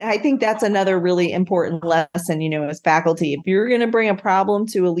I think that's another really important lesson, as faculty. If you're going to bring a problem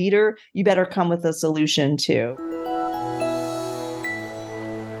to a leader, you better come with a solution too.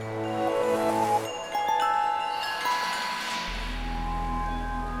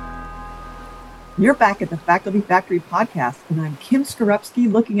 You're back at the Faculty Factory podcast, and I'm Kim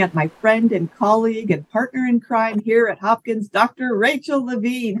Skorupski, looking at my friend and colleague and partner in crime here at Hopkins, Dr. Rachel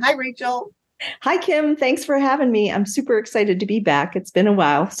Levine. Hi, Rachel. Hi, Kim. Thanks for having me. I'm super excited to be back. It's been a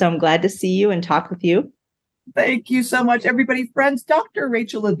while, so I'm glad to see you and talk with you. Thank you so much, everybody. Friends, Dr.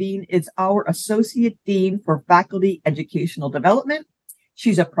 Rachel Levine is our Associate Dean for Faculty Educational Development.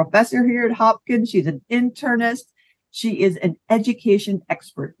 She's a professor here at Hopkins. She's an internist. She is an education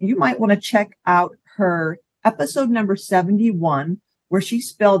expert. You might want to check out her episode number 71, where she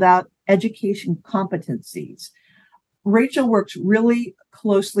spelled out education competencies. Rachel works really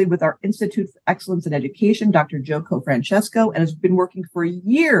closely with our Institute for Excellence in Education, Dr. Joe Cofrancesco, and has been working for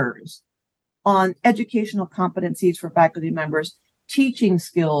years on educational competencies for faculty members, teaching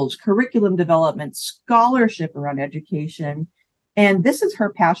skills, curriculum development, scholarship around education. And this is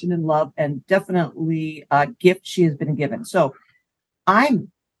her passion and love, and definitely a gift she has been given. So I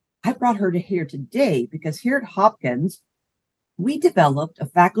brought her to here today because here at Hopkins, we developed a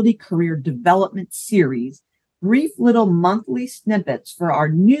faculty career development series, brief little monthly snippets for our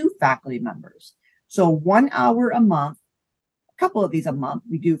new faculty members. So 1 hour a month, a couple of these a month,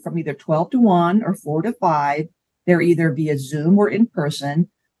 we do from either 12 to 1 or 4 to 5. They're either via Zoom or in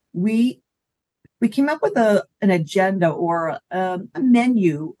person. We came up with an agenda or a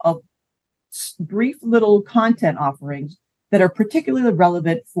menu of brief little content offerings that are particularly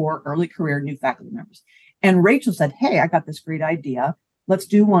relevant for early career new faculty members. And Rachel said, hey, I got this great idea. Let's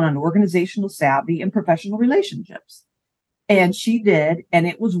do one on organizational savvy and professional relationships. And she did, and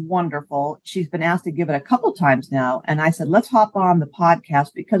it was wonderful. She's been asked to give it a couple times now. And I said, let's hop on the podcast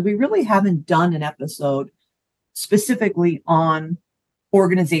because we really haven't done an episode specifically on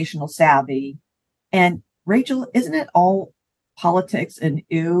organizational savvy. And Rachel, isn't it all politics and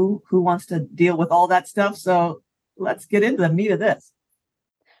who wants to deal with all that stuff? So let's get into the meat of this.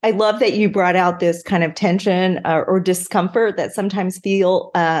 I love that you brought out this kind of tension or discomfort that sometimes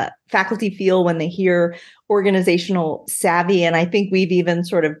faculty feel when they hear organizational savvy. And I think we've even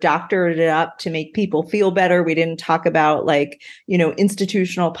sort of doctored it up to make people feel better. We didn't talk about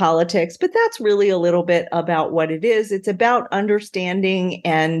institutional politics, but that's really a little bit about what it is. It's about understanding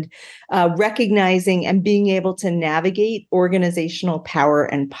and recognizing and being able to navigate organizational power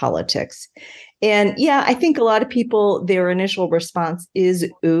and politics. And yeah, I think a lot of people, their initial response is,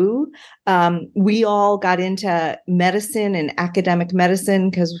 ooh. We all got into medicine and academic medicine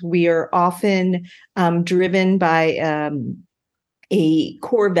because we are often driven by a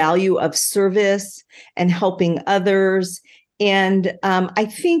core value of service and helping others. And I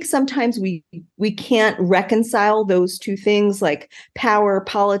think sometimes we can't reconcile those two things, like power,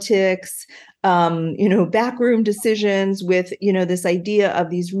 politics, backroom decisions with, this idea of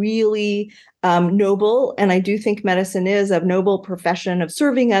these really noble, and I do think medicine is a noble profession of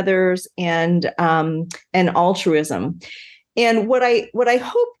serving others and altruism. And what I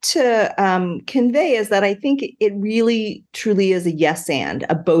hope to convey is that I think it really truly is a yes and,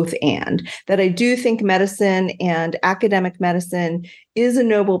 a both and, that I do think medicine and academic medicine is a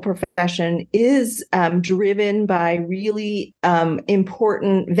noble profession, is driven by really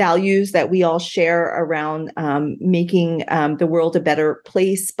important values that we all share around making the world a better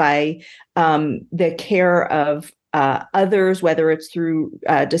place by the care of others, whether it's through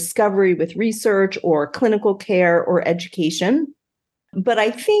discovery with research or clinical care or education. But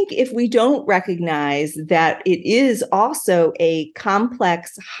I think if we don't recognize that it is also a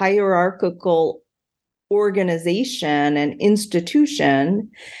complex hierarchical organization and institution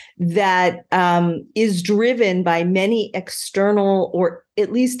that is driven by many external, or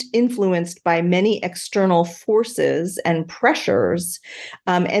at least influenced by many external forces and pressures,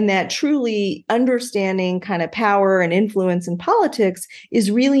 and that truly understanding kind of power and influence in politics is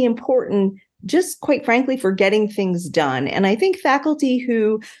really important, just quite frankly, for getting things done. And I think faculty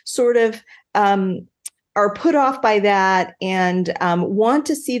who sort of are put off by that and want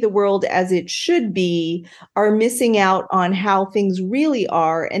to see the world as it should be are missing out on how things really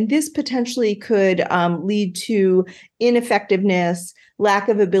are. And this potentially could lead to ineffectiveness, lack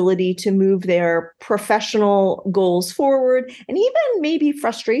of ability to move their professional goals forward, and even maybe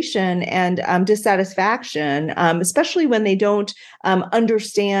frustration and dissatisfaction, especially when they don't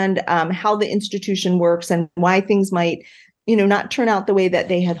understand how the institution works and why things might, not turn out the way that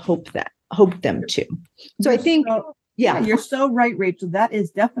they had hoped them to. So I think, you're so right, Rachel. That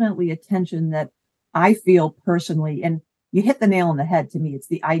is definitely a tension that I feel personally. And you hit the nail on the head to me. It's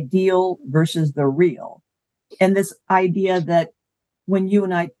the ideal versus the real. And this idea that when you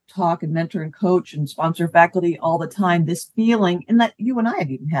and I talk and mentor and coach and sponsor faculty all the time, this feeling, and that you and I have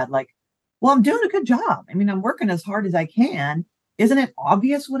even had, like, well, I'm doing a good job. I mean, I'm working as hard as I can. Isn't it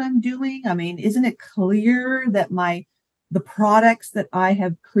obvious what I'm doing? I mean, isn't it clear that the products that I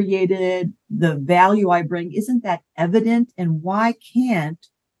have created, the value I bring, isn't that evident? And why can't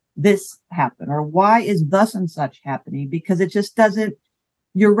this happen? Or why is thus and such happening? Because it just doesn't,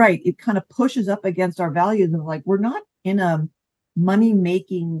 you're right. It kind of pushes up against our values of, like, we're not in a money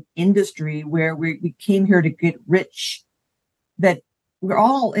making industry where we came here to get rich, that we're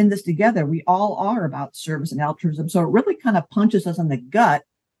all in this together. We all are about service and altruism. So it really kind of punches us in the gut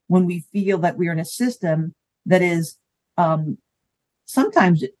when we feel that we are in a system that is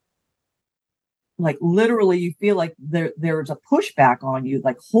sometimes, like, literally you feel like there's a pushback on you,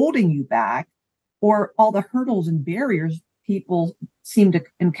 like holding you back, or all the hurdles and barriers people seem to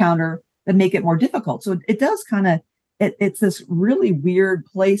encounter that make it more difficult. So it does kind of, it's this really weird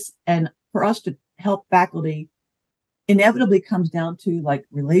place. And for us to help faculty inevitably comes down to, like,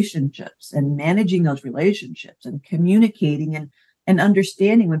 relationships and managing those relationships and communicating and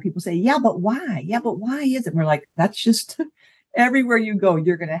understanding when people say, yeah, but why? Yeah, but why is it? And we're like, that's just everywhere you go,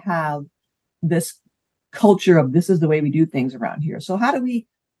 you're going to have this culture of, this is the way we do things around here. So how do we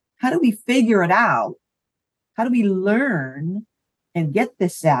figure it out? How do we learn and get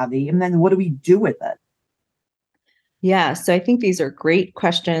this savvy? And then what do we do with it? Yeah, so I think these are great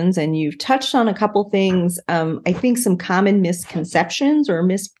questions, and you've touched on a couple things. I think some common misconceptions or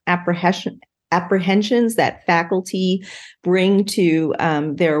misapprehensions that faculty bring to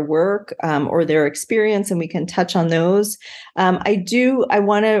their work or their experience, and we can touch on those.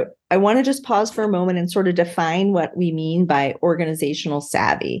 I want to just pause for a moment and sort of define what we mean by organizational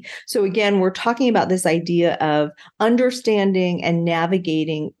savvy. So again, we're talking about this idea of understanding and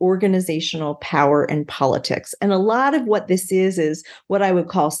navigating organizational power and politics. And a lot of what this is what I would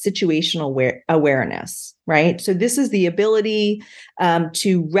call situational awareness, right? So this is the ability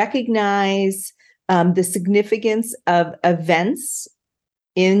to recognize the significance of events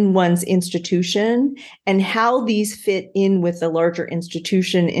in one's institution and how these fit in with the larger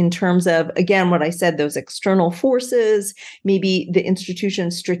institution in terms of, again, what I said, those external forces, maybe the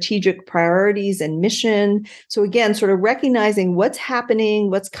institution's strategic priorities and mission. So again, sort of recognizing what's happening,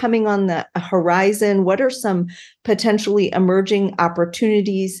 what's coming on the horizon, what are some potentially emerging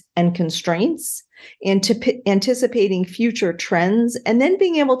opportunities and constraints, anticipating future trends, and then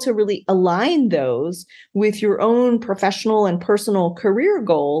being able to really align those with your own professional and personal career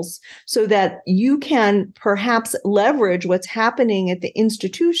goals so that you can perhaps leverage what's happening at the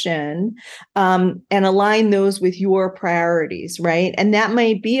institution and align those with your priorities, right? And that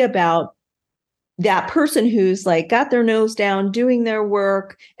might be about that person who's, like, got their nose down doing their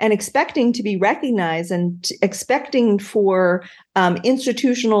work and expecting to be recognized and expecting for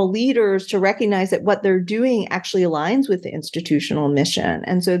institutional leaders to recognize that what they're doing actually aligns with the institutional mission.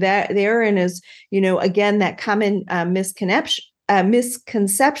 And so that therein is, again, that common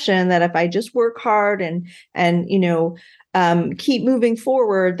misconception that if I just work hard and keep moving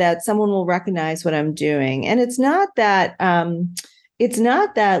forward, that someone will recognize what I'm doing. And it's not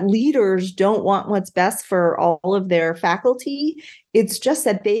that leaders don't want what's best for all of their faculty. It's just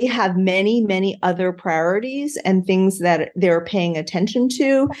that they have many, many other priorities and things that they're paying attention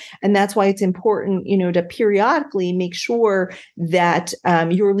to. And that's why it's important, to periodically make sure that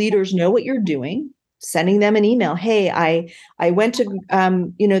your leaders know what you're doing. Sending them an email. Hey, I went to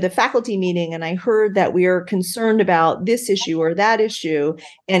the faculty meeting and I heard that we are concerned about this issue or that issue,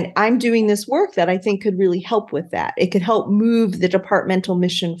 and I'm doing this work that I think could really help with that. It could help move the departmental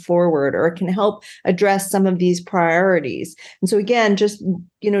mission forward, or it can help address some of these priorities. And so again, just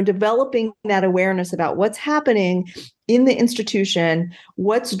developing that awareness about what's happening in the institution,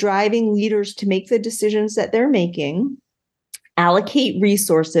 what's driving leaders to make the decisions that they're making, allocate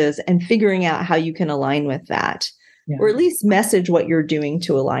resources, and figuring out how you can align with that, or at least message what you're doing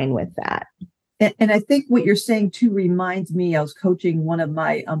to align with that. And I think what you're saying too reminds me, I was coaching one of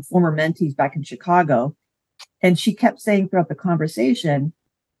my former mentees back in Chicago, and she kept saying throughout the conversation,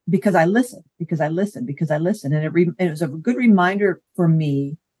 because I listen. And it was a good reminder for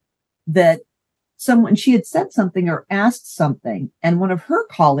me that she had said something or asked something, and one of her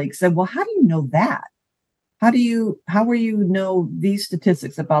colleagues said, well, how do you know that? How will you know these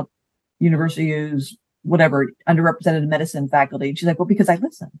statistics about universities, whatever, underrepresented medicine faculty? And she's like, well, because I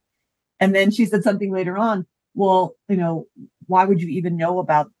listen. And then she said something later on, well, why would you even know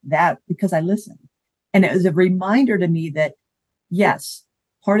about that? Because I listen. And it was a reminder to me that, yes,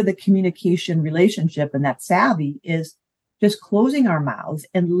 part of the communication relationship and that savvy is just closing our mouths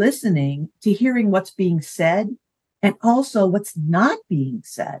and listening to hearing what's being said and also what's not being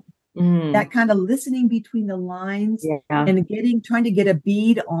said. That kind of listening between the lines and trying to get a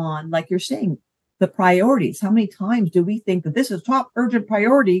bead on, like you're saying, the priorities. How many times do we think that this is top urgent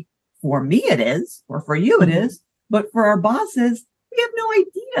priority? For me, it is, or for you, it is. But for our bosses, we have no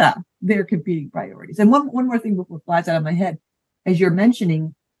idea their competing priorities. And one more thing before it flies out of my head, as you're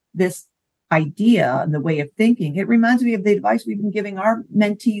mentioning this idea and the way of thinking, it reminds me of the advice we've been giving our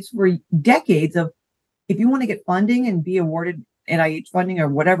mentees for decades of, if you want to get funding and be awarded NIH funding or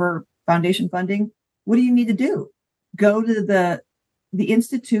whatever foundation funding, what do you need to do? Go to the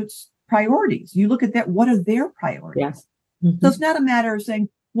institute's priorities. You look at that. What are their priorities? Yes. So it's not a matter of saying,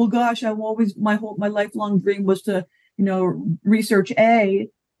 well, gosh, my lifelong dream was to, research A,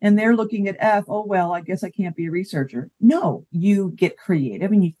 and they're looking at F. Oh, well, I guess I can't be a researcher. No, you get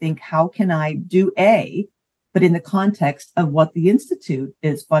creative and you think, how can I do A, but in the context of what the institute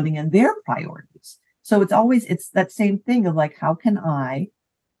is funding and their priorities. So it's that same thing of like, how can I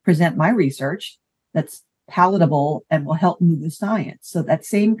present my research that's palatable and will help move the science? So that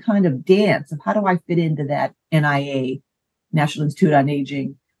same kind of dance of how do I fit into that NIA, National Institute on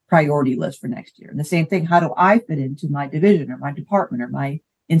Aging, priority list for next year? And the same thing, how do I fit into my division or my department or my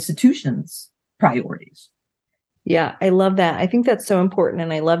institution's priorities? Yeah, I love that. I think that's so important.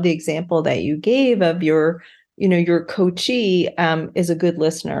 And I love the example that you gave of your coachee is a good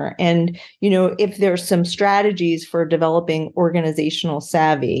listener. And, if there's some strategies for developing organizational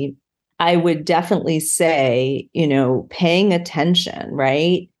savvy, I would definitely say, paying attention,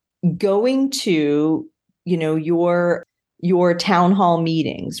 right? Going to, your town hall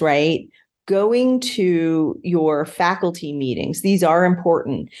meetings, right? Going to your faculty meetings. These are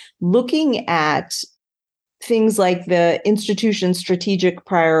important. Looking at things like the institution's strategic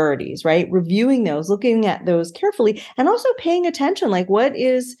priorities, right? Reviewing those, looking at those carefully, and also paying attention, like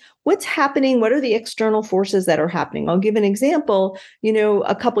what's happening? What are the external forces that are happening? I'll give an example.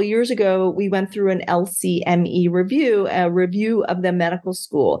 A couple of years ago, we went through an LCME review, a review of the medical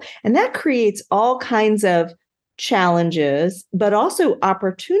school, and that creates all kinds of challenges, but also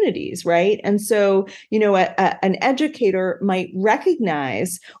opportunities, right? And so, an educator might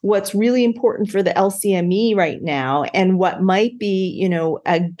recognize what's really important for the LCME right now and what might be,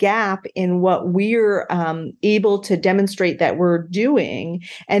 a gap in what we're able to demonstrate that we're doing.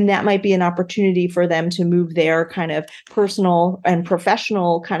 And that might be an opportunity for them to move their kind of personal and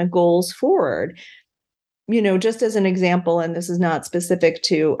professional kind of goals forward. Just as an example, and this is not specific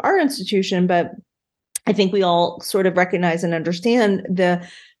to our institution, but I think we all sort of recognize and understand the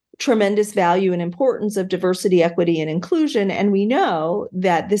tremendous value and importance of diversity, equity, and inclusion. And we know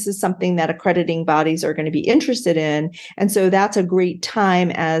that this is something that accrediting bodies are going to be interested in. And so that's a great time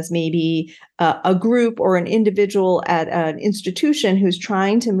as maybe a group or an individual at an institution who's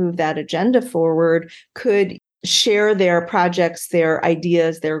trying to move that agenda forward could share their projects, their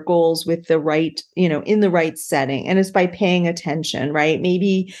ideas, their goals with the right, in the right setting. And it's by paying attention, right?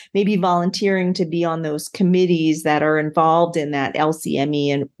 Maybe volunteering to be on those committees that are involved in that LCME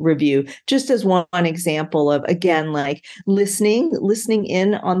and review, just as one example of, again, like listening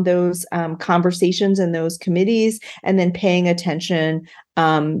in on those conversations and those committees, and then paying attention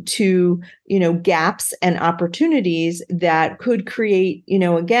to, gaps and opportunities that could create,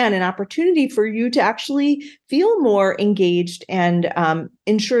 again, an opportunity for you to actually feel more engaged and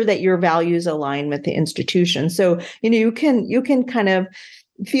ensure that your values align with the institution. So, you can kind of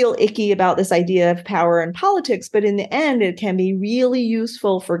feel icky about this idea of power and politics, but in the end, it can be really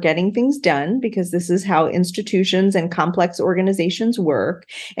useful for getting things done, because this is how institutions and complex organizations work.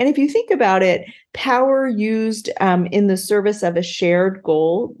 And if you think about it, power used in the service of a shared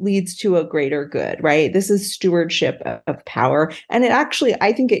goal leads to a greater good, right? This is stewardship of power. And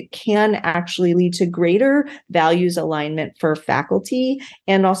I think it can actually lead to greater values alignment for faculty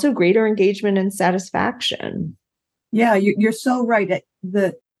and also greater engagement and satisfaction. Yeah, you're so right.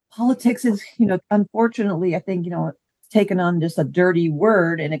 The politics is, unfortunately, I think, taken on just a dirty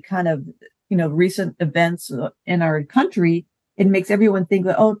word, and it kind of, recent events in our country, it makes everyone think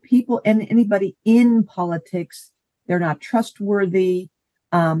that, oh, people and anybody in politics, they're not trustworthy.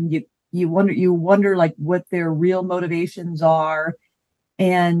 You wonder like what their real motivations are.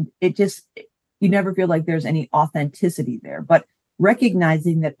 And you never feel like there's any authenticity there. But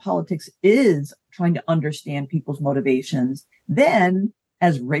recognizing that politics is trying to understand people's motivations, then,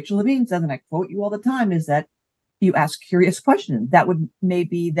 as Rachel Levine says, and I quote you all the time, is that you ask curious questions. That would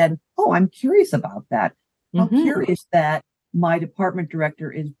maybe then, oh, I'm curious about that. I'm curious that my department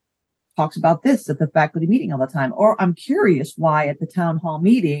director talks about this at the faculty meeting all the time. Or I'm curious why at the town hall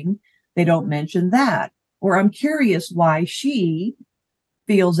meeting, they don't mention that. Or I'm curious why she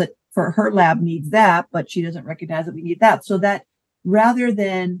feels that for her lab needs that, but she doesn't recognize that we need that. So that rather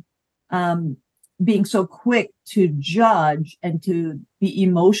than being so quick to judge and to be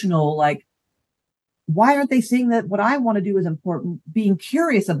emotional, like, why aren't they seeing that what I want to do is important? Being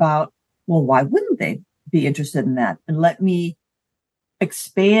curious about, well, why wouldn't they be interested in that? And let me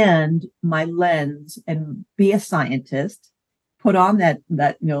expand my lens and be a scientist, put on that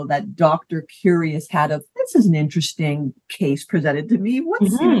doctor curious hat of, this is an interesting case presented to me.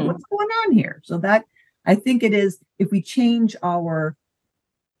 What's going on here? So that, I think it is, if we change our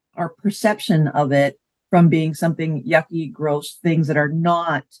perception of it from being something yucky, gross, things that are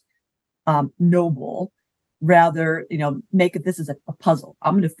not noble, rather, make it, this is a puzzle.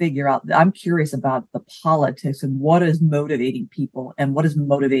 I'm going to figure out, I'm curious about the politics and what is motivating people and what is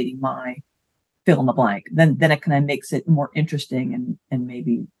motivating my fill in the blank. Then it kind of makes it more interesting and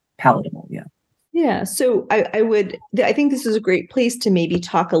maybe palatable. Yeah. Yeah. So I think this is a great place to maybe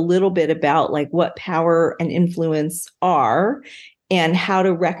talk a little bit about like what power and influence are and how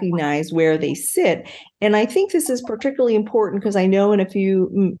to recognize where they sit. And I think this is particularly important because I know in a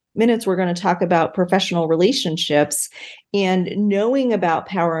few minutes we're going to talk about professional relationships, and knowing about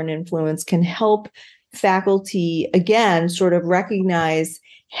power and influence can help faculty, again, sort of recognize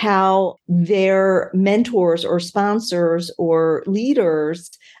how their mentors or sponsors or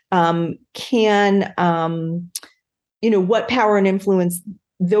leaders can, what power and influence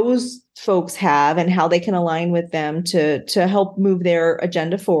those folks have and how they can align with them to help move their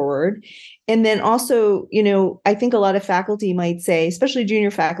agenda forward. And then also, I think a lot of faculty might say, especially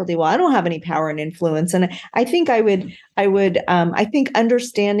junior faculty, well, I don't have any power and influence. And I think I think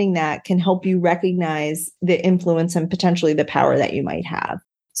understanding that can help you recognize the influence and potentially the power that you might have.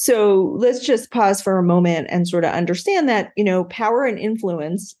 So let's just pause for a moment and sort of understand that, power and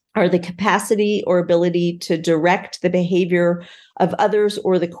influence are the capacity or ability to direct the behavior of others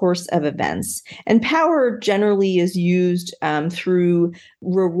or the course of events. And power generally is used through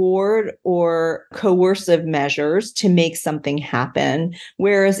reward or coercive measures to make something happen,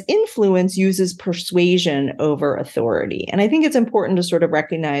 whereas influence uses persuasion over authority. And I think it's important to sort of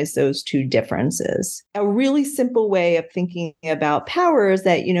recognize those two differences. A really simple way of thinking about power is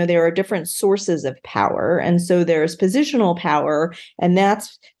that, there are different sources of power. And so there's positional power, and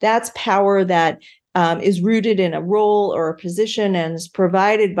that's power that is rooted in a role or a position and is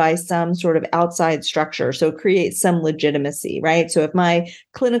provided by some sort of outside structure. So it creates some legitimacy, right? So if my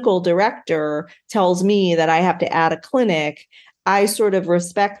clinical director tells me that I have to add a clinic, I sort of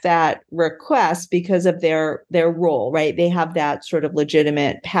respect that request because of their role, right? They have that sort of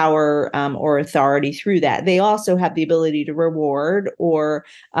legitimate power or authority through that. They also have the ability to reward or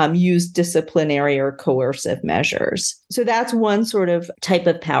use disciplinary or coercive measures. So that's one sort of type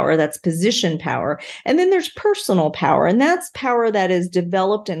of power, that's position power. And then there's personal power, and that's power that is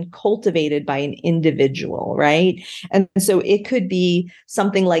developed and cultivated by an individual, right? And so it could be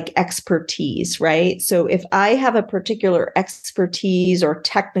something like expertise, right? So if I have a particular expertise or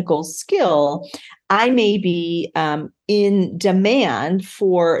technical skill, I may be in demand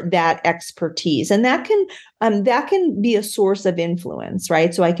for that expertise, and that can be a source of influence,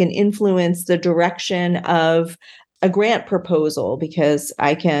 right? So I can influence the direction of a grant proposal because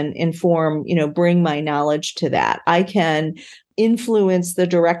I can inform, bring my knowledge to that. I can influence the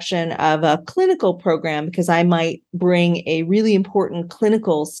direction of a clinical program because I might bring a really important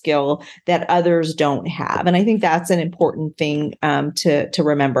clinical skill that others don't have. And I think that's an important thing to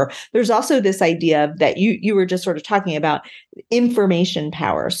remember. There's also this idea that you were just sort of talking about information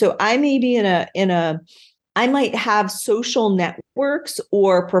power. So I may be I might have social networks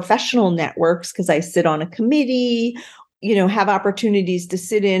or professional networks because I sit on a committee, have opportunities to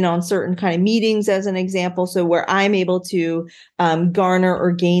sit in on certain kind of meetings as an example. So where I'm able to garner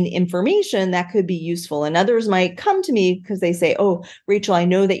or gain information that could be useful. And others might come to me because they say, oh, Rachel, I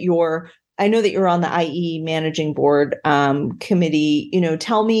know that you're on the IE managing board committee.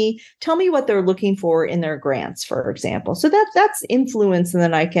 Tell me what they're looking for in their grants, for example. So that's influence, and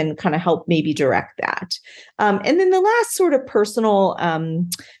then I can kind of help maybe direct that. And then the last sort of personal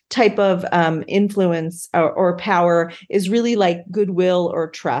type of influence or power is really like goodwill or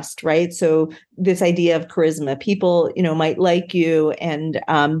trust, right? So this idea of charisma, people, might like you and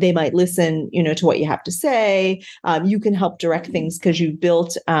they might listen, to what you have to say. You can help direct things because you've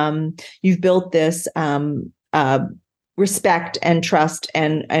built this respect and trust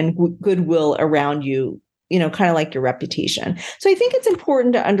and goodwill around you kind of like your reputation. So I think it's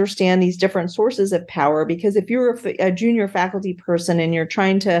important to understand these different sources of power, because if you're a junior faculty person and you're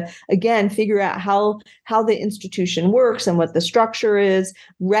trying to, again, figure out how the institution works and what the structure is,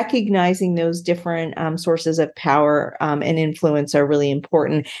 recognizing those different sources of power and influence are really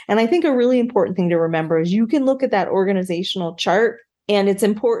important. And I think a really important thing to remember is you can look at that organizational chart, and it's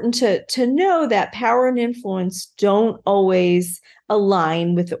important to know that power and influence don't always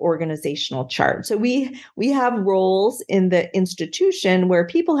align with the organizational chart. So we have roles in the institution where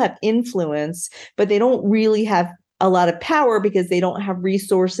people have influence, but they don't really have a lot of power because they don't have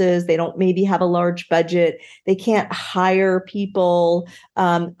resources. They don't maybe have a large budget. They can't hire people,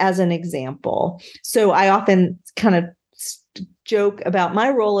 as an example. So I often kind of joke about my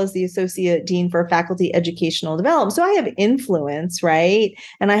role as the Associate Dean for Faculty Educational Development. So I have influence, right?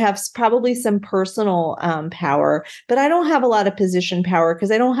 And I have probably some personal power, but I don't have a lot of position power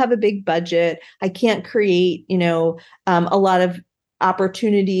because I don't have a big budget. I can't create, a lot of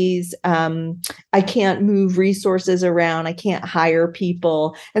opportunities. I can't move resources around. I can't hire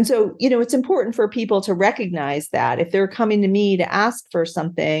people. And so, it's important for people to recognize that if they're coming to me to ask for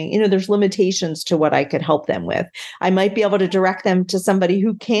something, there's limitations to what I could help them with. I might be able to direct them to somebody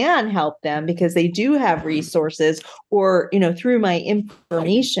who can help them because they do have resources, or, through my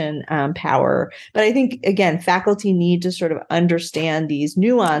information power. But I think, again, faculty need to sort of understand these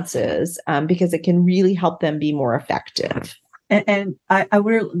nuances because it can really help them be more effective. And I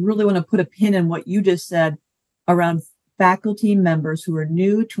would really want to put a pin in what you just said around faculty members who are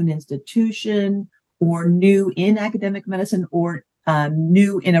new to an institution or new in academic medicine or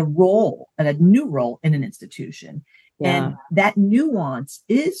new in a new role in an institution. Yeah. And that nuance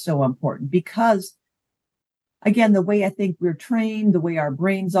is so important because, again, the way I think we're trained, the way our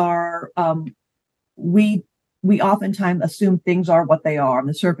brains are, we oftentimes assume things are what they are on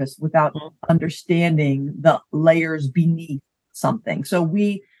the surface without understanding the layers beneath something. So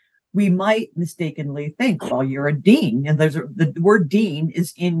we might mistakenly think, well, you're a dean, and the word dean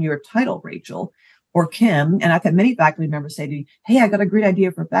is in your title, Rachel or Kim. And I've had many faculty members say to me, hey, I got a great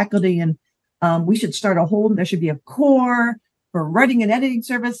idea for faculty, and we should start there should be a core for writing and editing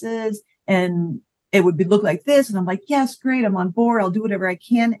services, and it would look like this. And I'm like, yes, great, I'm on board, I'll do whatever I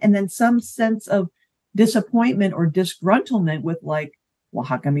can. And then some sense of disappointment or disgruntlement with like, well,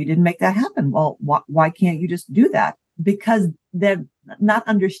 how come you didn't make that happen? Well, why can't you just do that? Because they're not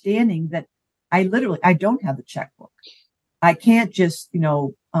understanding that I don't have the checkbook. I can't just,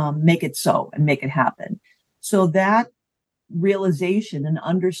 make it so and make it happen. So that realization and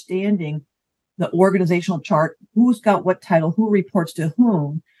understanding the organizational chart, who's got what title, who reports to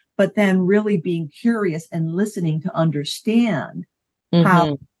whom, but then really being curious and listening to understand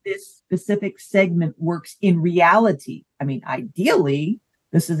how this specific segment works in reality. I mean, ideally,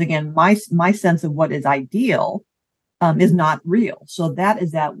 this is again, my sense of what is ideal. Is not real. So that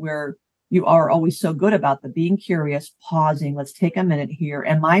is where you are always so good about the being curious, pausing. Let's take a minute here.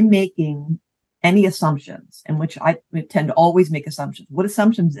 Am I making any assumptions? In which I tend to always make assumptions. What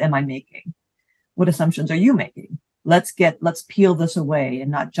assumptions am I making? What assumptions are you making? Let's peel this away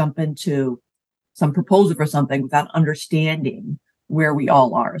and not jump into some proposal for something without understanding where we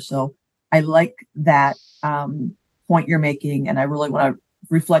all are. So I like that point you're making, and I really want to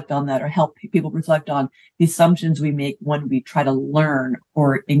reflect on that or help people reflect on the assumptions we make when we try to learn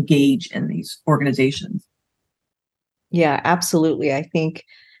or engage in these organizations. Yeah, absolutely. I think,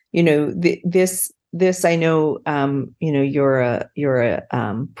 this I know, you're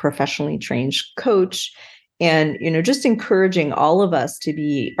a professionally trained coach, and, just encouraging all of us to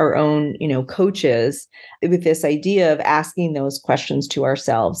be our own, coaches with this idea of asking those questions to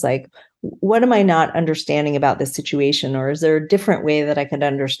ourselves, like, what am I not understanding about this situation? Or is there a different way that I could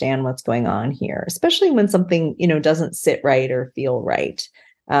understand what's going on here? Especially when something, doesn't sit right or feel right.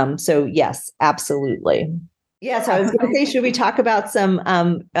 So yes, absolutely. Yes, I was going to say, should we talk about some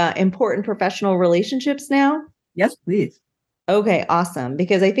important professional relationships now? Yes, please. Okay, awesome.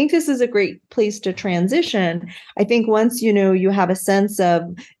 Because I think this is a great place to transition. I think once, you have a sense of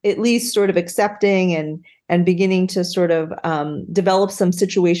at least sort of accepting and beginning to sort of develop some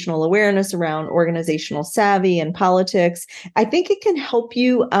situational awareness around organizational savvy and politics, I think it can help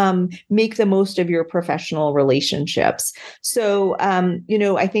you make the most of your professional relationships. So,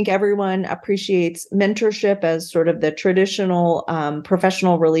 I think everyone appreciates mentorship as sort of the traditional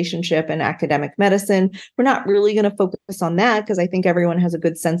professional relationship in academic medicine. We're not really going to focus on that because I think everyone has a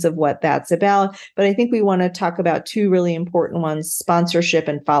good sense of what that's about. But I think we want to talk about two really important ones: sponsorship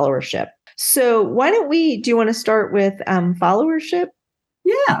and followership. So do you want to start with followership?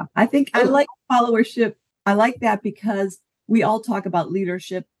 Yeah, I think I like followership. I like that because we all talk about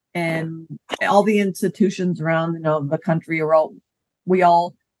leadership and all the institutions around, the country we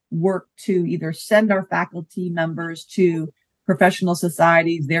all work to either send our faculty members to professional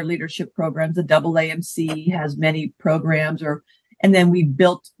societies, their leadership programs. The AAMC has many programs, and then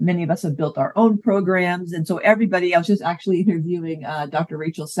many of us have built our own programs. And so I was just actually interviewing Dr.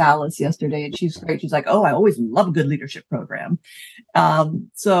 Rachel Salas yesterday, and she's great. She's like, oh, I always love a good leadership program.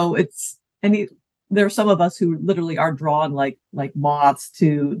 There are some of us who literally are drawn like moths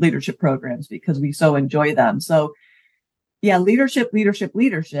to leadership programs because we so enjoy them. So yeah, leadership.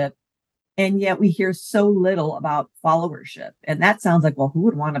 And yet we hear so little about followership. And that sounds like, well, who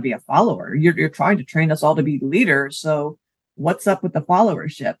would want to be a follower? You're trying to train us all to be leaders. So what's up with the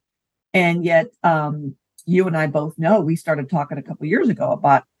followership? And yet, you and I both know, we started talking a couple of years ago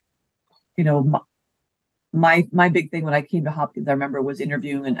about, my big thing when I came to Hopkins, I remember was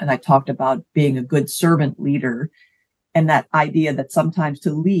interviewing and I talked about being a good servant leader, and that idea that sometimes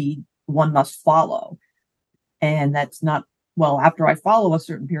to lead, one must follow. And that's not, well, after I follow a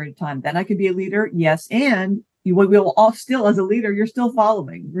certain period of time, then I could be a leader. Yes. And you will all still, as a leader, you're still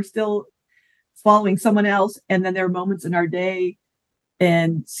following. We're still following someone else. And then there are moments in our day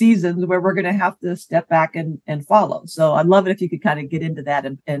and seasons where we're going to have to step back and follow. So I'd love it if you could kind of get into that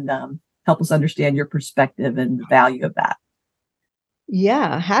and help us understand your perspective and the value of that.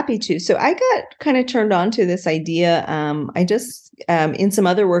 Yeah, happy to. So I got kind of turned on to this idea. I just, in some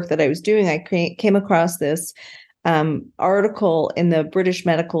other work that I was doing, I came across this article in the British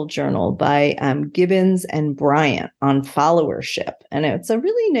Medical Journal by Gibbons and Bryant on followership. And it's a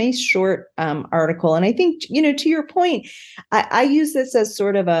really nice short article. And I think, to your point, I use this as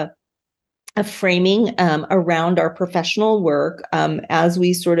sort of a framing around our professional work as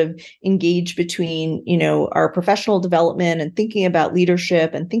we sort of engage between, our professional development and thinking about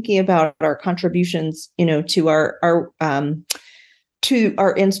leadership and thinking about our contributions, to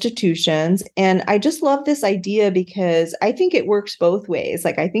our institutions. And I just love this idea because I think it works both ways.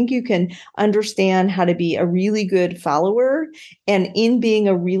 Like, I think you can understand how to be a really good follower, and in being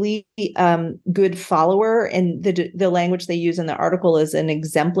a really good follower, and the language they use in the article is an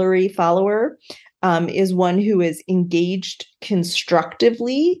exemplary follower, is one who is engaged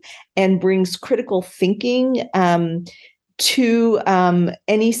constructively and brings critical thinking to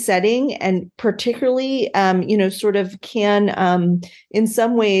any setting, and particularly, sort of can, in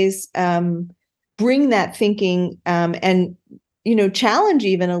some ways, bring that thinking and, challenge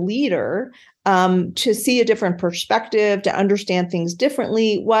even a leader to see a different perspective, to understand things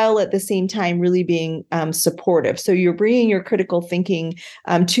differently, while at the same time really being supportive. So you're bringing your critical thinking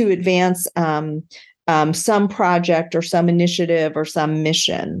to advance some project or some initiative or some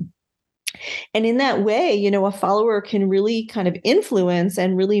mission. And in that way, a follower can really kind of influence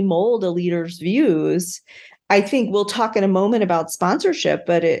and really mold a leader's views. I think we'll talk in a moment about sponsorship,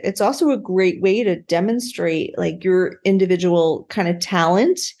 but it's also a great way to demonstrate like your individual kind of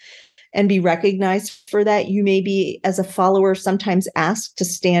talent and be recognized for that. You may be, as a follower, sometimes asked to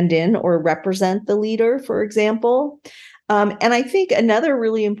stand in or represent the leader, for example. And I think another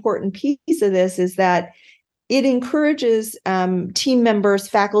really important piece of this is that it encourages team members,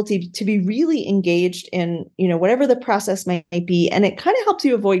 faculty to be really engaged in, whatever the process might be. And it kind of helps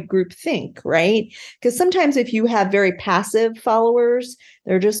you avoid groupthink, right? Because sometimes if you have very passive followers,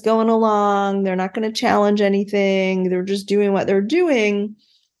 they're just going along, they're not going to challenge anything, they're just doing what they're doing.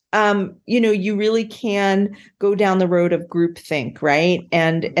 You really can go down the road of groupthink, right?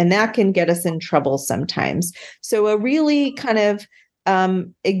 And that can get us in trouble sometimes. So a really kind of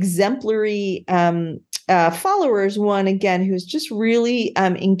exemplary followers, one again who's just really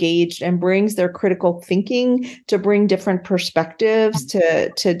engaged and brings their critical thinking to bring different perspectives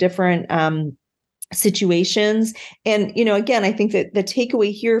to different situations. And again, I think that the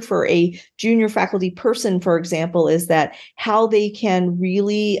takeaway here for a junior faculty person, for example, is that how they can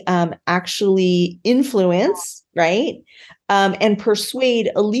really actually influence, right, and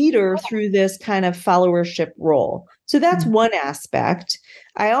persuade a leader through this kind of followership role. So that's one aspect.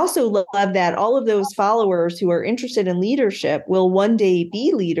 I also love that all of those followers who are interested in leadership will one day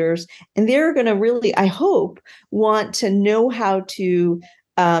be leaders, and they're going to really, I hope, want to know how to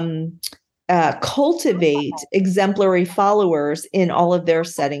cultivate exemplary followers in all of their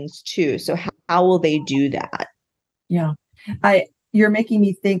settings too. So how will they do that? Yeah, you're making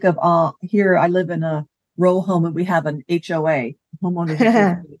me think of here. I live in a row home, and we have an HOA, homeowners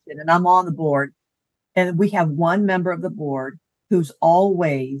association, and I'm on the board. And we have one member of the board who's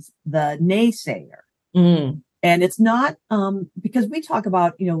always the naysayer. And it's not because we talk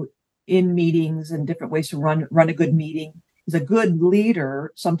about, in meetings and different ways to run a good meeting. is a good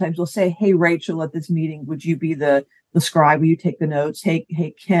leader sometimes will say, hey, Rachel, at this meeting, would you be the scribe? Will you take the notes? Hey,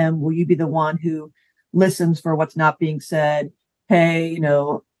 Kim, will you be the one who listens for what's not being said? Hey,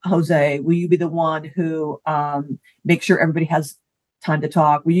 Jose, will you be the one who makes sure everybody has time to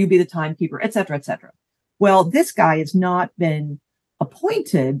talk? Will you be the timekeeper, et cetera, et cetera? Well, this guy has not been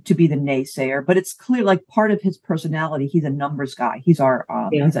appointed to be the naysayer, but it's clear, like, part of his personality. He's a numbers guy. He's our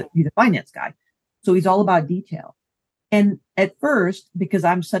he's a finance guy, so he's all about detail. And at first, because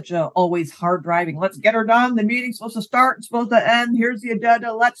I'm such a always hard driving, let's get her done. The meeting's supposed to start, it's supposed to end. Here's the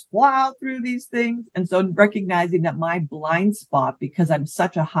agenda. Let's plow through these things. And so recognizing that my blind spot, because I'm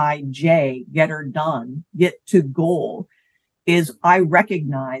such a high J, get her done, get to goal, is I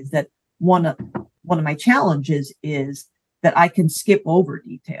recognize that one of my challenges is that I can skip over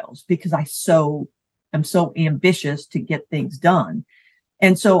details because I'm so ambitious to get things done.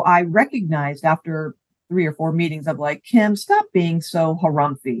 And so I recognized after 3 or 4 meetings, I'm like, Kim, stop being so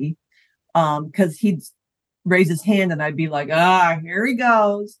harumphy. Because he'd raise his hand and I'd be like, here he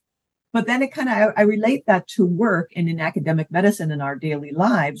goes. But then it I relate that to work and in academic medicine in our daily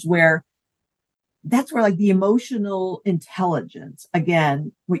lives, where that's where, like, the emotional intelligence,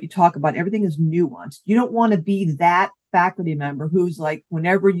 again, what you talk about, everything is nuanced. You don't want to be that faculty member who's like,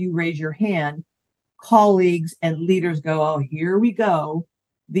 whenever you raise your hand, colleagues and leaders go, oh, here we go.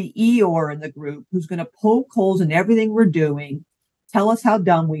 The Eeyore in the group who's going to poke holes in everything we're doing, tell us how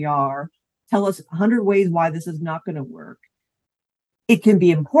dumb we are, tell us 100 ways why this is not going to work. It can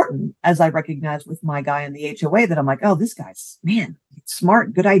be important, as I recognize with my guy in the HOA, that I'm like, oh, this guy's, man,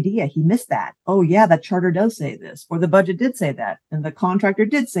 smart, good idea. He missed that. Oh, yeah, that charter does say this, or the budget did say that, and the contractor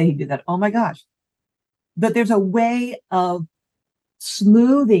did say he did that. Oh, my gosh. But there's a way of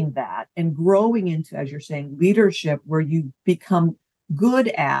smoothing that and growing into, as you're saying, leadership, where you become good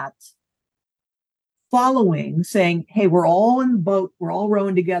at following, saying, hey, we're all in the boat, we're all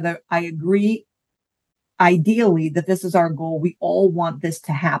rowing together. I agree, ideally, that this is our goal. We all want this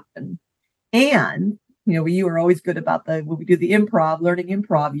to happen. And, you are always good about when we do the learning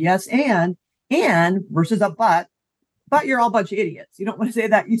improv, yes, and versus a but you're all a bunch of idiots. You don't want to say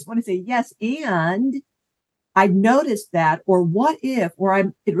that. You just want to say yes, and I've noticed that, or what if,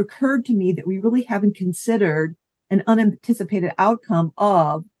 it occurred to me that we really haven't considered an unanticipated outcome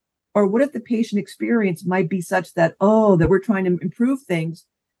of, or what if the patient experience might be such that, that we're trying to improve things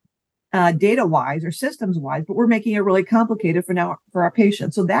data wise or systems wise, but we're making it really complicated for our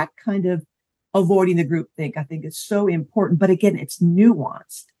patients. So that kind of avoiding the group think, I think, is so important. But again, it's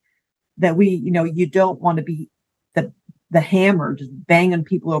nuanced, that you don't want to be the hammer just banging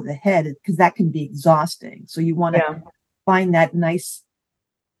people over the head, because that can be exhausting. So you want to find that nice,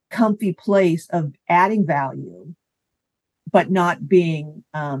 comfy place of adding value, but not being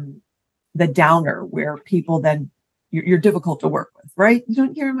the downer where people then you're difficult to work with, right? You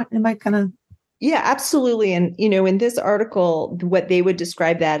don't hear, am I kind of? Yeah, absolutely. And, in this article, what they would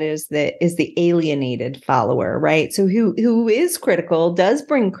describe that is the alienated follower, right? So who is critical, does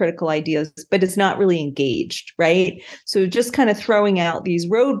bring critical ideas, but is not really engaged, right? So just kind of throwing out these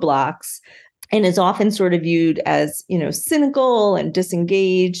roadblocks, and is often sort of viewed as, cynical and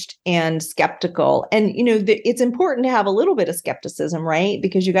disengaged and skeptical. And, it's important to have a little bit of skepticism, right?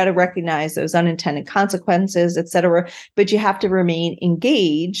 Because you got to recognize those unintended consequences, et cetera, but you have to remain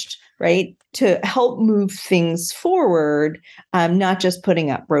engaged, right, to help move things forward, not just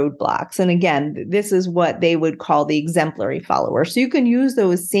putting up roadblocks. And again, this is what they would call the exemplary follower. So you can use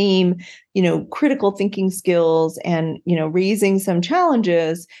those same, critical thinking skills and, raising some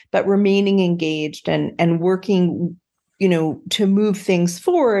challenges, but remaining engaged and working, to move things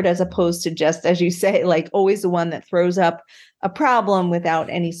forward, as opposed to just, as you say, like always the one that throws up a problem without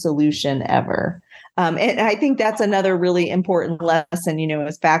any solution ever. And I think that's another really important lesson,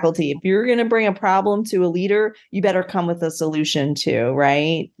 as faculty. If you're going to bring a problem to a leader, you better come with a solution too,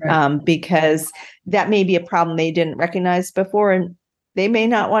 right? Because that may be a problem they didn't recognize before, and they may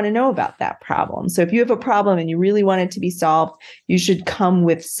not want to know about that problem. So if you have a problem and you really want it to be solved, you should come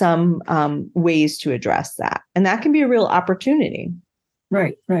with some ways to address that. And that can be a real opportunity.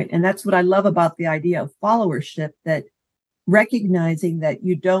 Right. And that's what I love about the idea of followership, that recognizing that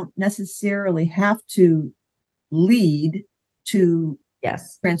you don't necessarily have to lead to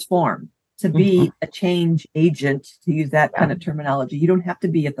transform, to be a change agent, to use that kind of terminology. You don't have to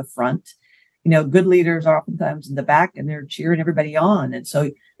be at the front. Good leaders are oftentimes in the back and they're cheering everybody on. And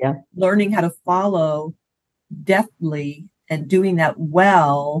so learning how to follow deftly and doing that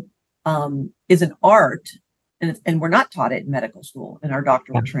well is an art. And we're not taught it in medical school in our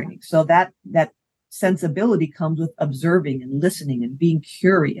doctoral training. So that sensibility comes with observing and listening and being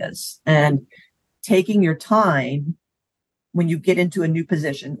curious and taking your time when you get into a new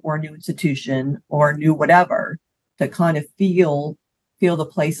position or a new institution or a new whatever, to kind of feel the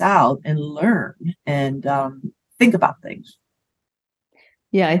place out and learn and think about things.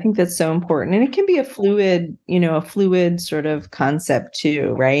 Yeah, I think that's so important. And it can be a fluid sort of concept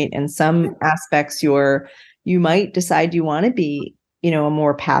too, right? In some aspects, you might decide you want to be, a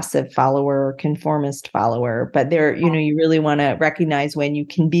more passive follower or conformist follower, but you really want to recognize when you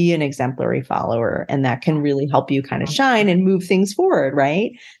can be an exemplary follower, and that can really help you kind of shine and move things forward,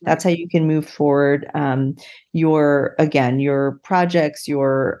 right? That's how you can move forward your projects,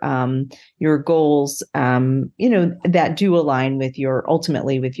 your goals, that do align with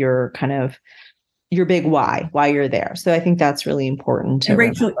ultimately with your kind of your big why you're there. So I think that's really important to And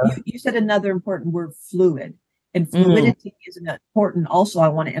Rachel, remember. you said another important word, fluid. And fluidity is an important, also, I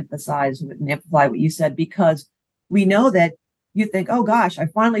want to emphasize and amplify what you said, because we know that you think, oh gosh, I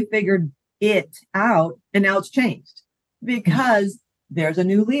finally figured it out and now it's changed because there's a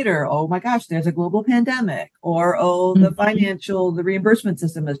new leader. Oh my gosh, there's a global pandemic, or, oh, the reimbursement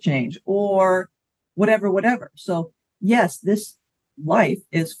system has changed, or whatever. So yes, this life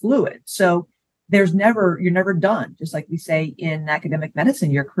is fluid. So you're never done. Just like we say in academic medicine,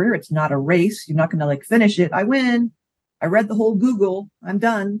 your career, it's not a race. You're not going to like finish it. I win. I read the whole Google. I'm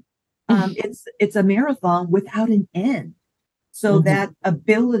done. It's a marathon without an end. So that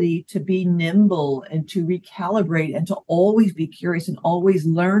ability to be nimble and to recalibrate and to always be curious and always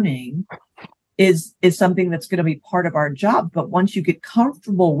learning is something that's going to be part of our job. But once you get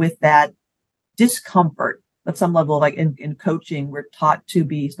comfortable with that discomfort, at some level, like in coaching, we're taught to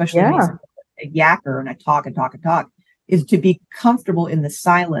be, especially me, a yacker, and I talk, is to be comfortable in the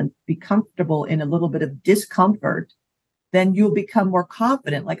silence, be comfortable in a little bit of discomfort. Then you'll become more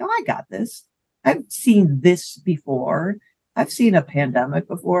confident. Like, oh, I got this. I've seen this before. I've seen a pandemic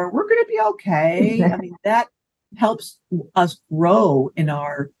before. We're going to be okay. I mean, that helps us grow in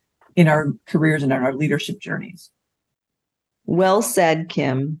our careers and in our leadership journeys. Well said,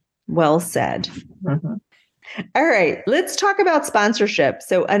 Kim. Well said. All right, let's talk about sponsorship.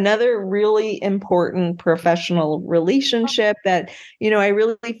 So another really important professional relationship that, I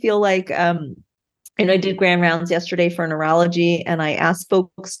really feel like, I did grand rounds yesterday for neurology, and I asked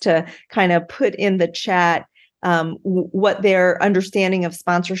folks to kind of put in the chat what their understanding of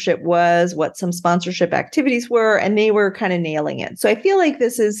sponsorship was, what some sponsorship activities were, and they were kind of nailing it. So I feel like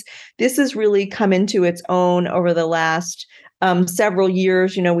this has really come into its own over the last several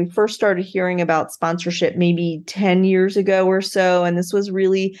years. We first started hearing about sponsorship maybe 10 years ago or so, and this was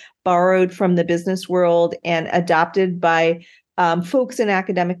really borrowed from the business world and adopted by folks in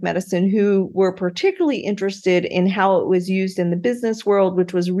academic medicine who were particularly interested in how it was used in the business world,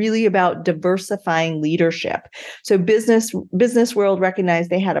 which was really about diversifying leadership. So business world recognized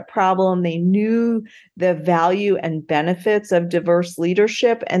they had a problem. They knew the value and benefits of diverse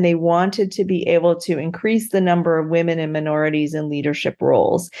leadership, and they wanted to be able to increase the number of women and minorities in leadership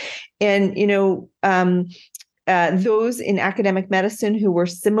roles. And, those in academic medicine who were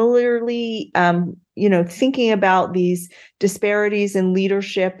similarly, thinking about these disparities in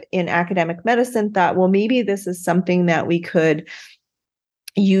leadership in academic medicine thought, well, maybe this is something that we could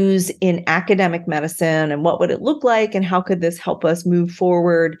use in academic medicine, and what would it look like, and how could this help us move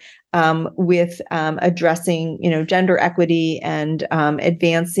forward with addressing, gender equity and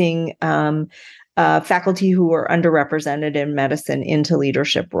advancing faculty who are underrepresented in medicine into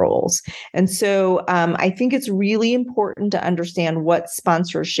leadership roles. And so I think it's really important to understand what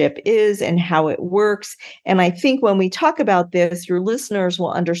sponsorship is and how it works. And I think when we talk about this, your listeners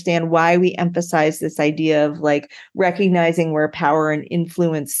will understand why we emphasize this idea of like recognizing where power and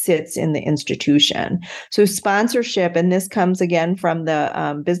influence sits in the institution. So sponsorship, and this comes again from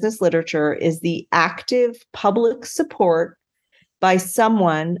the business literature, is the active public support by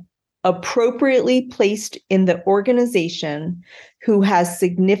someone appropriately placed in the organization who has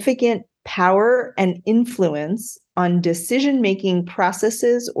significant power and influence on decision-making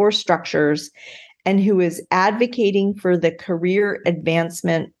processes or structures, and who is advocating for the career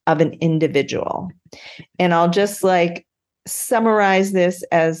advancement of an individual. And I'll just summarize this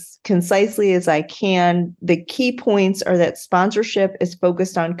as concisely as I can. The key points are that sponsorship is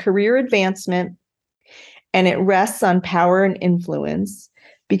focused on career advancement, and it rests on power and influence.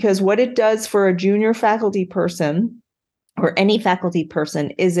 Because what it does for a junior faculty person or any faculty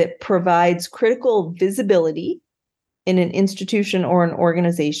person is it provides critical visibility in an institution or an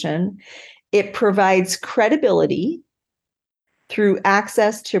organization. It provides credibility through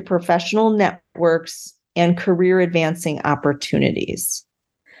access to professional networks and career advancing opportunities.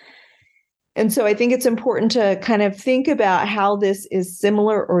 And so I think it's important to kind of think about how this is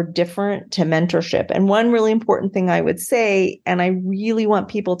similar or different to mentorship. And one really important thing I would say, and I really want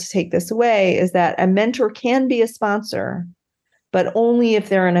people to take this away, is that a mentor can be a sponsor, but only if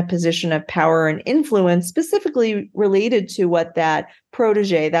they're in a position of power and influence, specifically related to what that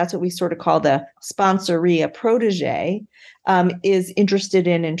protege, that's what we sort of call the sponsoree, a protege, is interested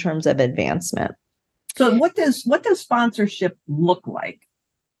in terms of advancement. So what does sponsorship look like?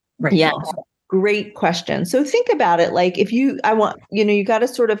 Rachel? Yeah, great question. So think about it like you got to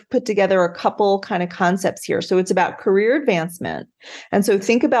sort of put together a couple kind of concepts here. So it's about career advancement. And so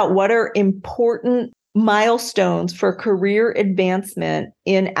think about what are important milestones for career advancement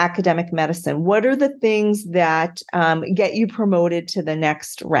in academic medicine. What are the things that get you promoted to the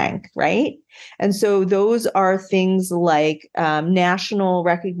next rank, right? And so those are things like national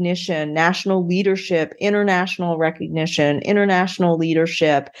recognition, national leadership, international recognition, international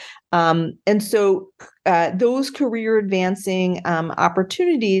leadership. And so those career advancing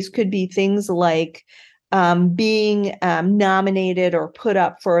opportunities could be things like being nominated or put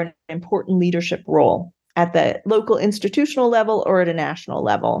up for an important leadership role at the local institutional level or at a national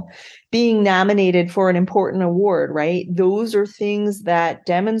level, being nominated for an important award, right? Those are things that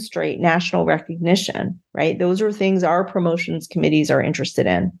demonstrate national recognition, right? Those are things our promotions committees are interested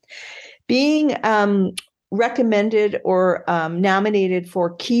in. Being recommended or nominated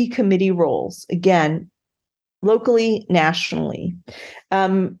for key committee roles, again, locally, nationally.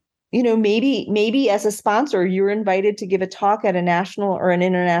 Maybe as a sponsor, you're invited to give a talk at a national or an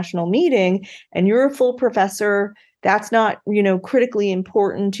international meeting, and you're a full professor. That's not, critically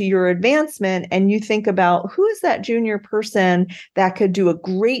important to your advancement. And you think about who is that junior person that could do a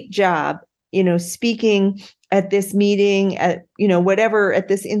great job, speaking at this meeting, at, whatever, at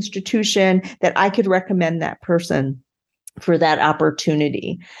this institution, that I could recommend that person for that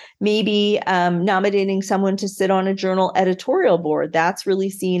opportunity. Maybe nominating someone to sit on a journal editorial board. That's really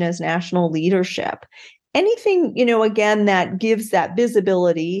seen as national leadership. Anything, again, that gives that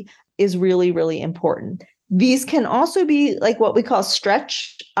visibility is really, really important. These can also be like what we call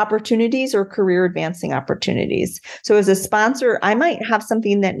stretch opportunities or career advancing opportunities. So as a sponsor, I might have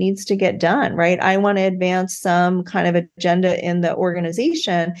something that needs to get done, right? I want to advance some kind of agenda in the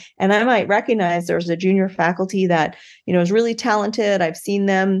organization, and I might recognize there's a junior faculty that, is really talented. I've seen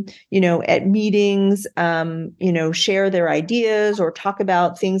them, at meetings, share their ideas or talk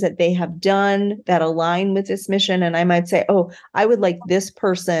about things that they have done that align with this mission. And I might say, oh, I would like this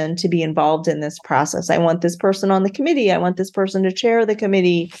person to be involved in this process. I want this person on the committee. I want this person to chair the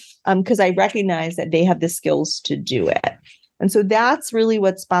committee because I recognize that they have the skills to do it. And so that's really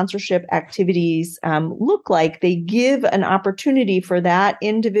what sponsorship activities look like. They give an opportunity for that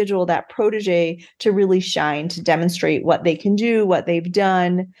individual, that protege, to really shine, to demonstrate what they can do, what they've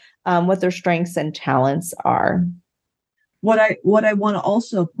done, what their strengths and talents are. What I want to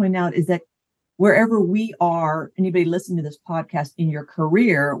also point out is that wherever we are, anybody listening to this podcast in your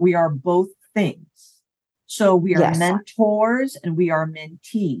career, we are both things. So we are mentors and we are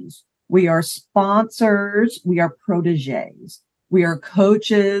mentees. We are sponsors. We are proteges. We are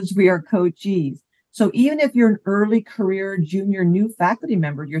coaches. We are coachees. So even if you're an early career junior new faculty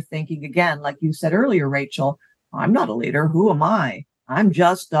member, you're thinking again, like you said earlier, Rachel, I'm not a leader. Who am I? I'm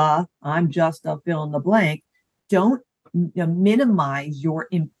just a fill in the blank. Don't minimize your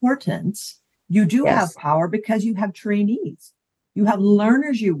importance. You do have power because you have trainees. You have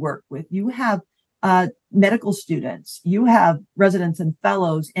learners you work with. You have medical students, you have residents and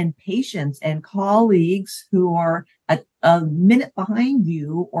fellows and patients and colleagues who are a minute behind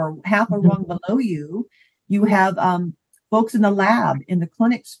you or half a rung below you. You have folks in the lab, in the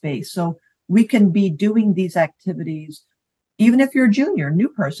clinic space. So we can be doing these activities, even if you're a junior, new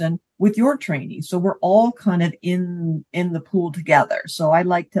person, with your trainees. So we're all kind of in the pool together. So I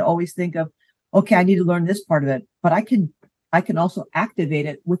like to always think of, okay, I need to learn this part of it, but I can also activate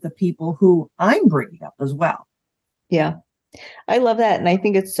it with the people who I'm bringing up as well. Yeah, I love that. And I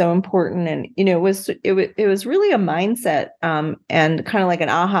think it's so important. And, it was really a mindset and kind of like an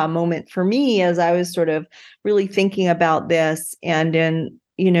aha moment for me as I was sort of really thinking about this. And then,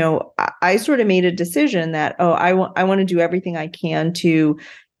 I sort of made a decision that, I want to do everything I can to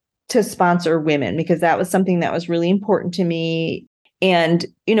sponsor women, because that was something that was really important to me. And,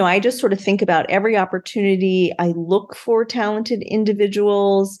 I just sort of think about every opportunity. I look for talented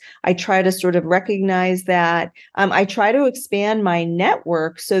individuals. I try to sort of recognize that. I try to expand my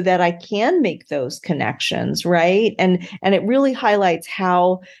network so that I can make those connections, right? And it really highlights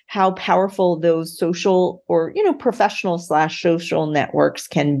how powerful those social or, professional/social networks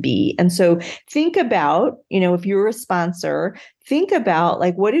can be. And so think about, if you're a sponsor, think about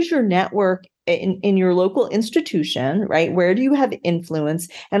like, what is your network in your local institution, right? Where do you have influence?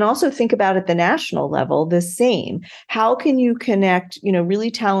 And also think about at the national level, the same. How can you connect,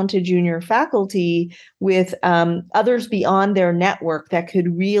 really talented junior faculty with others beyond their network that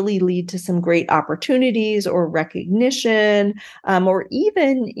could really lead to some great opportunities or recognition, or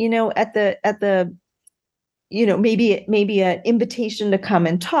even, at the maybe an invitation to come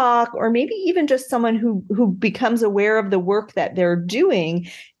and talk, or maybe even just someone who becomes aware of the work that they're doing.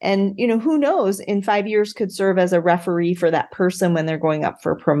 And, who knows, in 5 years could serve as a referee for that person when they're going up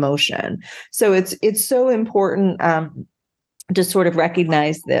for promotion. So it's so important to sort of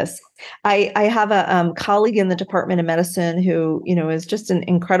recognize this. I have a colleague in the Department of Medicine who, is just an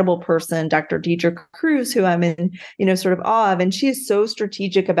incredible person, Dr. Deidre Cruz, who I'm in, sort of awe of. And she is so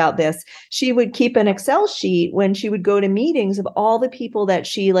strategic about this. She would keep an Excel sheet when she would go to meetings of all the people that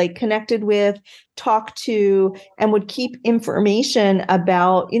she connected with, talked to, and would keep information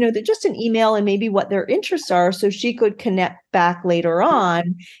about, just an email and maybe what their interests are, so she could connect back later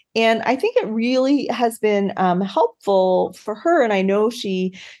on. And I think it really has been helpful for her. And I know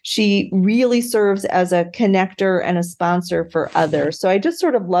she really serves as a connector and a sponsor for others. So I just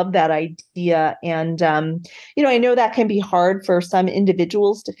sort of love that idea. And, I know that can be hard for some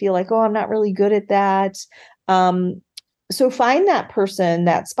individuals to feel like, oh, I'm not really good at that. So find that person,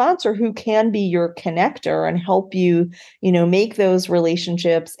 that sponsor who can be your connector and help you, make those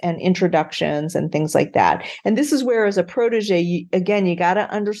relationships and introductions and things like that. And this is where, as a protege, you got to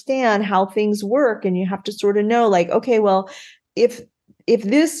understand how things work, and you have to sort of know, like, okay, well, if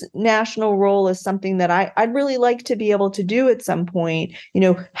this national role is something that I'd really like to be able to do at some point,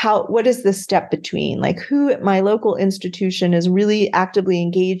 what is the step between, like, who at my local institution is really actively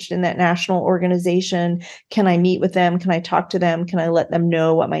engaged in that national organization? Can I meet with them? Can I talk to them? Can I let them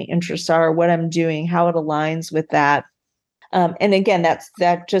know what my interests are, what I'm doing, how it aligns with that? And again,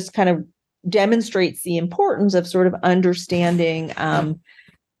 that just kind of demonstrates the importance of sort of understanding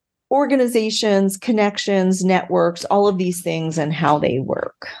organizations, connections, networks, all of these things and how they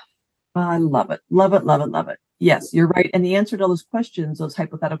work. I love it. Love it. Love it. Love it. Yes, you're right. And the answer to all those questions, those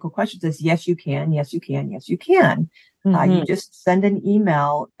hypothetical questions, is yes, you can. Yes, you can. Yes, you can. Mm-hmm. You just send an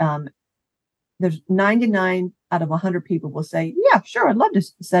email. There's 99 out of 100 people will say, yeah, sure, I'd love to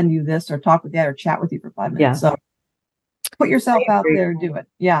send you this or talk with you or chat with you for 5 minutes. Yeah. So put yourself out there, do it.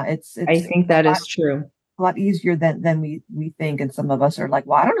 Yeah, it's I think that is true. A lot easier than we think. And some of us are like,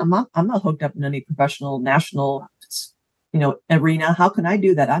 well, I don't know, I'm not hooked up in any professional national, arena. How can I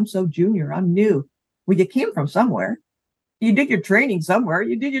do that? I'm so junior. I'm new. Well, you came from somewhere. You did your training somewhere.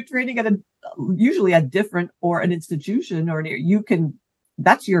 You did your training at usually a different or an institution, or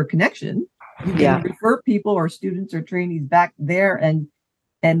that's your connection. You can refer people or students or trainees back there and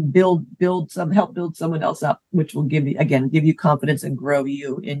help build someone else up, which will give you confidence and grow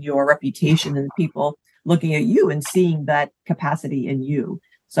you in your reputation and people looking at you and seeing that capacity in you.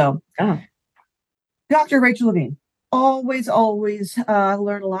 So, Dr. Rachel Levine, always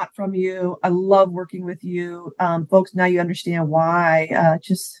learn a lot from you. I love working with you. Folks, now you understand why.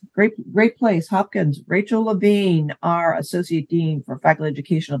 Just great place. Hopkins. Rachel Levine, our Associate Dean for Faculty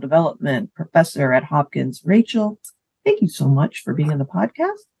Educational Development, Professor at Hopkins. Rachel, thank you so much for being on the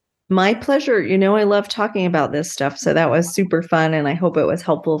podcast. My pleasure. I love talking about this stuff. So that was super fun. And I hope it was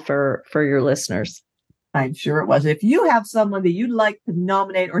helpful for your listeners. I'm sure it was. If you have someone that you'd like to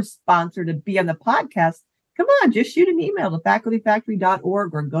nominate or sponsor to be on the podcast, come on, just shoot an email to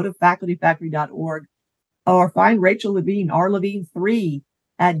facultyfactory.org or go to facultyfactory.org or find Rachel Levine, rlevine3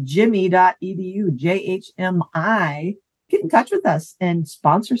 at jimmy.edu, JHMI. Get in touch with us and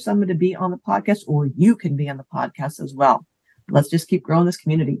sponsor someone to be on the podcast, or you can be on the podcast as well. Let's just keep growing this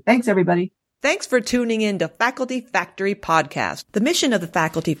community. Thanks, everybody. Thanks for tuning in to Faculty Factory Podcast. The mission of the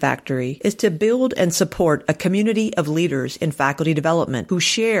Faculty Factory is to build and support a community of leaders in faculty development who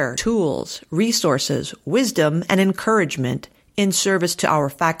share tools, resources, wisdom, and encouragement in service to our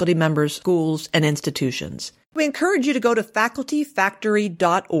faculty members, schools, and institutions. We encourage you to go to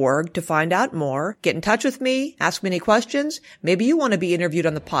facultyfactory.org to find out more. Get in touch with me, ask me any questions. Maybe you want to be interviewed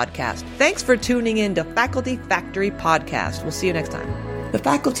on the podcast. Thanks for tuning in to Faculty Factory Podcast. We'll see you next time. The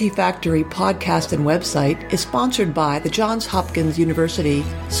Faculty Factory podcast and website is sponsored by the Johns Hopkins University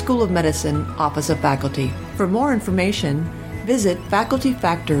School of Medicine Office of Faculty. For more information, visit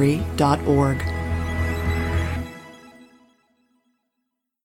facultyfactory.org.